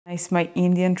It's my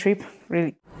Indian trip,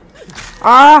 really.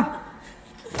 Ah!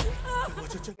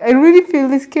 I really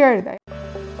feel scared.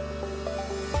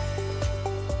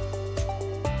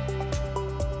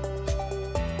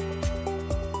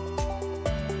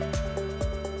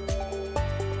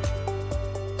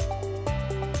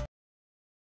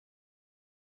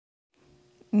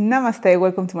 Namaste,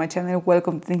 welcome to my channel,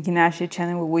 welcome to Thinkingnash, your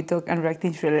channel where we talk and react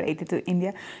things related to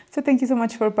India. So thank you so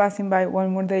much for passing by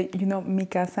one more day. You know, mi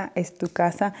casa es tu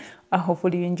casa.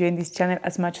 Hopefully you're enjoying this channel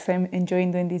as much as I'm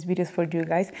enjoying doing these videos for you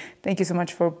guys. Thank you so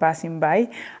much for passing by.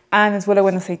 And as well, I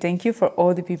want to say thank you for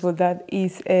all the people that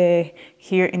is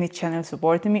here in the channel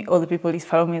supporting me, all the people that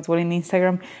follow me as well in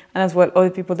Instagram, and as well all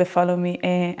the people that follow me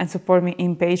and support me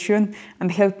in Patreon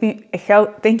and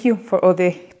thank you for all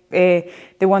the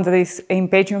ones that is in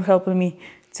Patreon helping me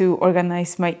to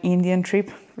organize my Indian trip.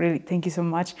 Really, thank you so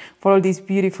much for all this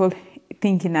beautiful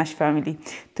Thinkingnash family.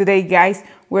 Today, guys,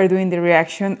 we're doing the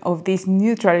reaction of this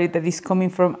new trailer that is coming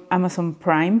from Amazon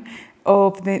Prime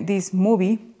of this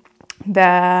movie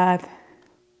that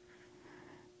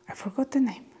I forgot the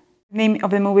name. The name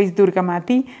of the movie is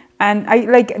Durgamati, and I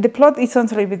like the plot. It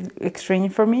sounds a little bit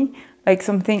strange for me, like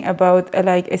something about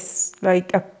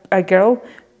a girl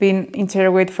being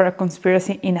interrogated for a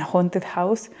conspiracy in a haunted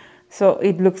house. So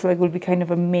it looks like it will be kind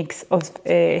of a mix of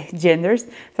genders.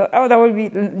 So that will be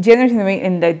genders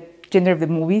in the gender of the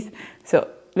movies. So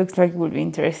looks like it will be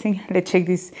interesting. Let's check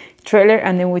this trailer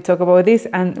and then we talk about this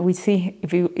and we see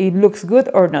if it looks good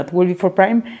or not. Will be for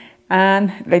Prime,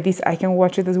 and like this I can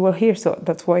watch it as well here. So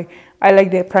that's why I like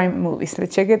the Prime movies.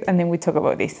 Let's check it and then we talk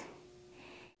about this.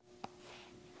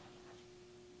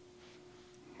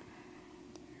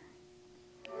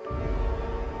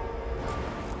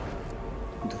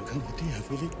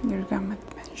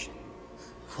 Durgamati mansion.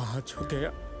 वहां जो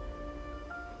गया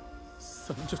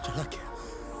समझो चला गया.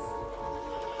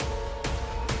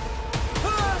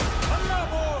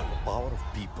 The power of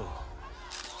people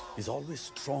is always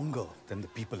stronger than the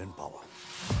people in power.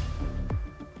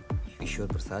 ईश्वर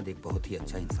प्रसाद एक बहुत ही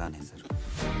अच्छा इंसान है सर.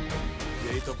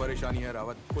 यही तो परेशानी है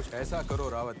रावत. कुछ ऐसा करो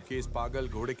रावत कि इस पागल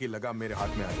घोड़े की लगाम मेरे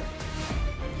हाथ में आ जाए.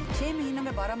 6 महीनों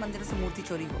में 12 मंदिरों से मूर्ति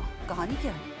चोरी हुआ. कहानी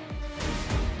क्या है?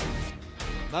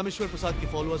 ईश्वर प्रसाद के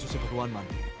फॉलोअर्स उसे भगवान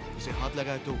मानते हैं. उसे हाथ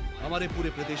लगाए तो हमारे पूरे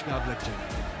प्रदेश में आग लग जाएगी.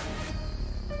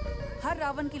 हर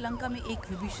रावण की लंका में एक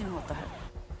विभीषण होता है.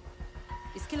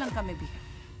 इसकी लंका में भी है.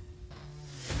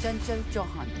 चंचल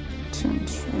चौहान.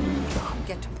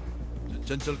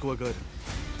 चंचल को अगर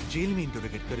जेल में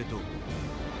इंटरोगेट करे तो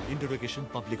इंटरोगेशन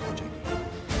पब्लिक हो जाएगी.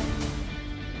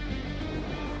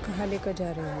 कहाँ लेकर जा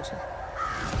रहे हो मुझे?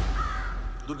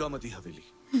 दुर्गामती हवेली.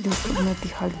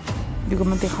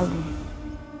 Durgamati Hall.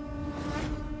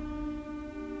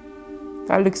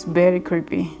 That looks very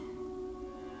creepy.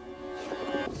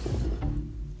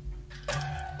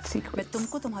 मैं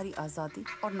तुमको तुम्हारी आजादी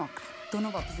और नौकरी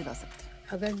दोनों वापस दिला सकती हूँ.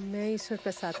 अगर मैं ईश्वर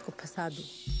प्रसाद को फंसा दूं,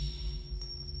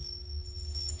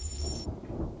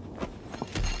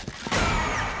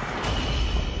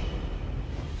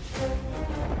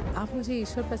 आप मुझे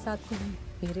ईश्वर प्रसाद को नहीं,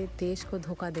 मेरे देश को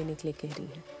धोखा देने के लिए कह रही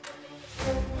है.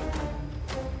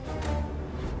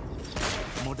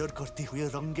 मर्डर करती हुई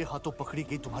रंगे हाथों पकड़ी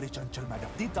गई तुम्हारी चंचल मैडम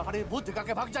दी दहाड़े भूत दिखा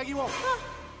के भाग जाएगी वो.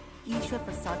 ईश्वर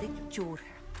प्रसाद एक चोर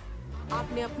है.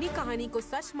 आपने अपनी कहानी को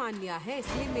सच मान लिया है,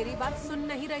 इसलिए मेरी बात सुन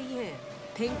नहीं रही हैं.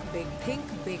 Think big, think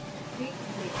big, think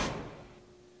big.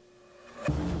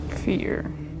 Fear.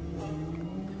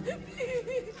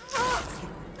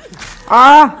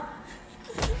 Ah!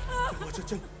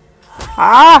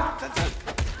 Ah!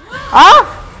 Ah!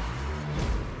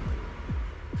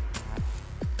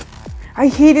 I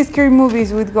hate scary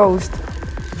movies with ghosts.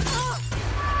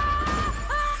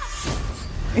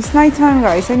 It's nighttime,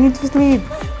 guys. I need to sleep.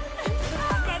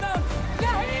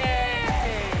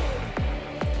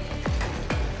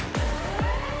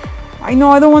 I know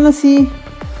I don't want to see.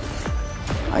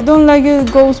 I don't like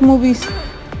ghost movies.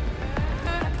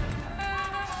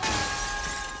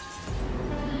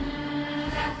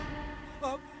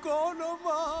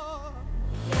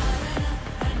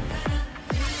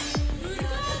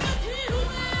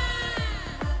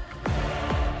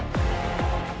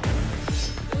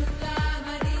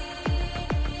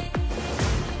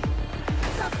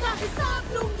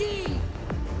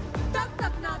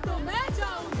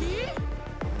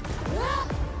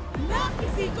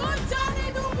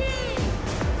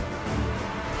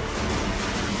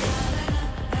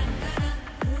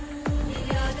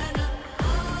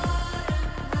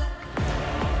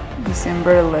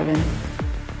 December 11.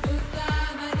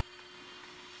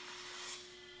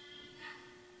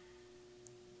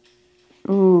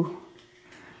 Ooh,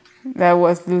 that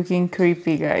was looking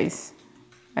creepy, guys.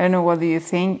 I don't know what do you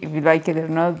think, if you like it or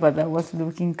not, but that was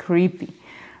looking creepy.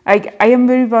 Like, I am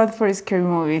very bad for scary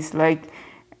movies. Like,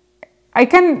 I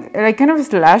can, like, kind of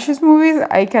slashes movies,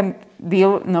 I can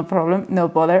deal, no problem, no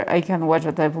bother. I can watch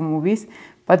that type of movies.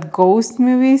 But ghost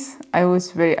movies, I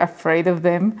was very afraid of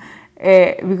them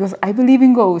because I believe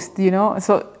in ghosts, you know.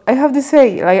 So I have to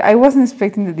say, like, I wasn't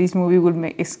expecting that this movie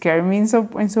would scare me in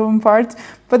some parts.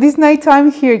 But it's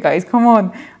nighttime here, guys. Come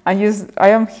on, I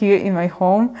am here in my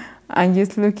home and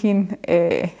just looking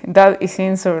that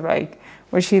scenes of like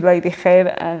where she like the head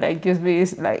and like just be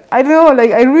like, I don't know,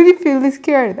 like I really feel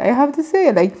scared. I have to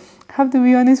say, like, I have to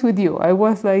be honest with you. I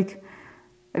was like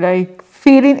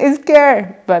feeling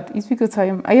scared, but it's because I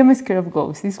am scared of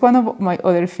ghosts. It's one of my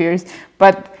other fears.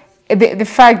 But the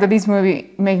fact that this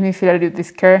movie makes me feel a little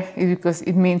scared is because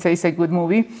it means that it's a good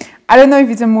movie. I don't know if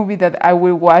it's a movie that I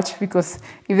will watch, because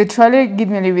if the trailer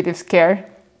gives me a little bit of scare,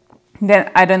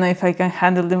 then I don't know if I can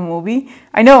handle the movie.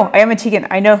 I know, I am a chicken.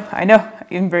 I know,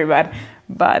 I'm very bad,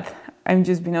 but I'm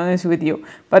just being honest with you.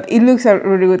 But it looks a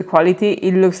really good quality.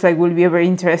 It looks like will be a very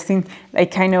interesting,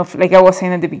 like kind of, like I was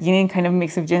saying at the beginning, kind of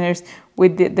mix of genres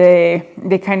with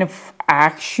the kind of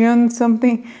action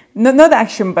something. Not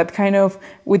action, but kind of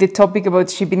with the topic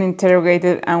about she being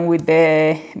interrogated and with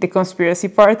the conspiracy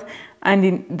part and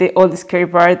in all the scary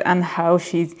part and how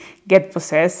she get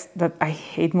possessed. That I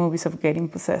hate movies of getting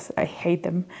possessed. I hate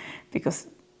them because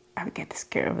I get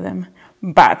scared of them.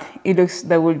 But it looks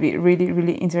that will be really,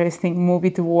 really interesting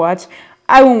movie to watch.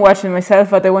 I won't watch it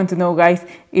myself, but I want to know, guys,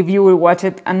 if you will watch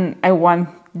it, and I want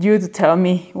you to tell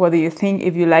me what do you think,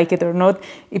 if you like it or not,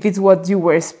 if it's what you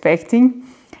were expecting.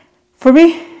 For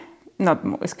me, not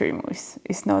scary movies.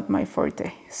 It's not my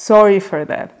forte. Sorry for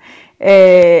that.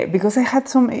 Because I had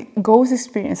some ghost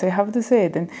experience, I have to say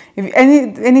it. And if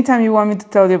anytime you want me to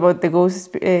tell you about the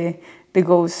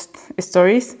ghost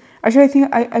stories, actually I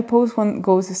think I post one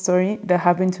ghost story that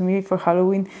happened to me for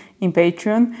Halloween in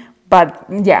Patreon. But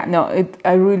yeah, no,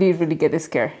 I really, really get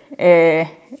scared. I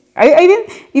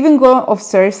didn't even go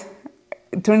upstairs,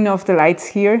 turning off the lights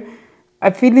here.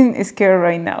 I'm feeling scared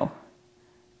right now.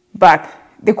 But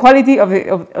the quality of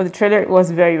the trailer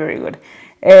was very, very good.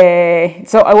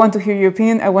 So I want to hear your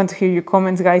opinion. I want to hear your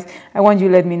comments, guys. I want you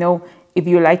to let me know if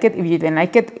you like it, if you didn't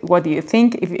like it, what do you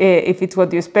think, if it's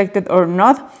what you expected or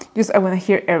not. Just I want to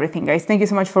hear everything, guys. Thank you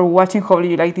so much for watching.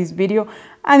 Hopefully you like this video.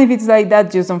 And if it's like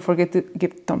that, just don't forget to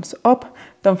give thumbs up.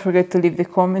 Don't forget to leave the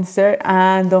comments there.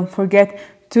 And don't forget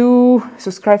to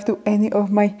subscribe to any of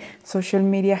my social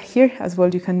media here as well.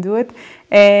 You can do it.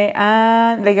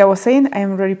 And like I was saying, I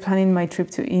am already planning my trip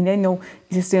to India. I know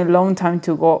it's still a long time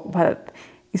to go, but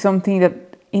it's something that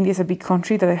India is a big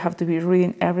country that I have to be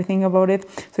reading everything about it.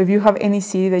 So if you have any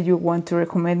city that you want to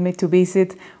recommend me to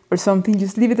visit or something,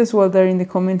 just leave it as well there in the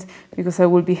comments, because I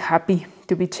will be happy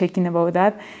to be checking about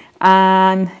that.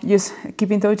 And just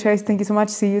keep in touch, guys. Thank you so much.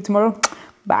 See you tomorrow.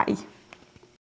 Bye.